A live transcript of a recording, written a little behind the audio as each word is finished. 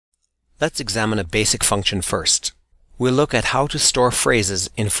Let's examine a basic function first. We'll look at how to store phrases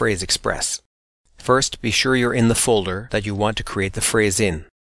in PhraseExpress. First, be sure you're in the folder that you want to create the phrase in.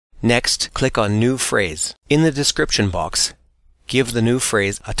 Next, click on New Phrase. In the description box, give the new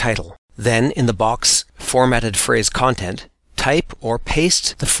phrase a title. Then, in the box Formatted Phrase Content, type or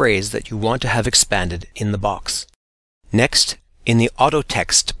paste the phrase that you want to have expanded in the box. Next, in the Auto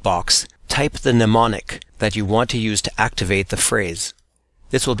Text box, type the mnemonic that you want to use to activate the phrase.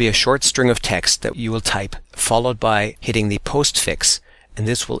 This will be a short string of text that you will type, followed by hitting the postfix, and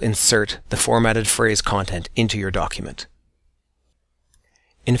this will insert the formatted phrase content into your document.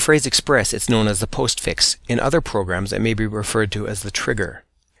 In PhraseExpress, it's known as the postfix. In other programs, it may be referred to as the trigger.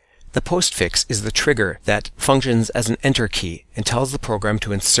 The postfix is the trigger that functions as an enter key and tells the program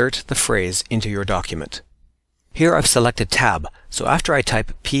to insert the phrase into your document. Here I've selected Tab, so after I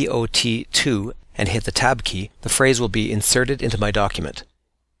type POT2 and hit the Tab key, the phrase will be inserted into my document.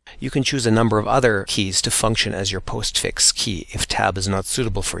 You can choose a number of other keys to function as your postfix key if Tab is not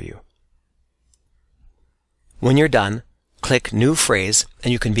suitable for you. When you're done, click New Phrase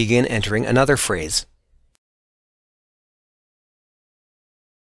and you can begin entering another phrase.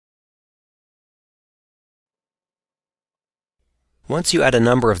 Once you add a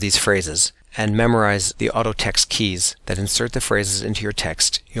number of these phrases and memorize the auto text keys that insert the phrases into your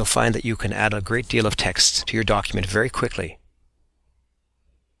text, you'll find that you can add a great deal of text to your document very quickly.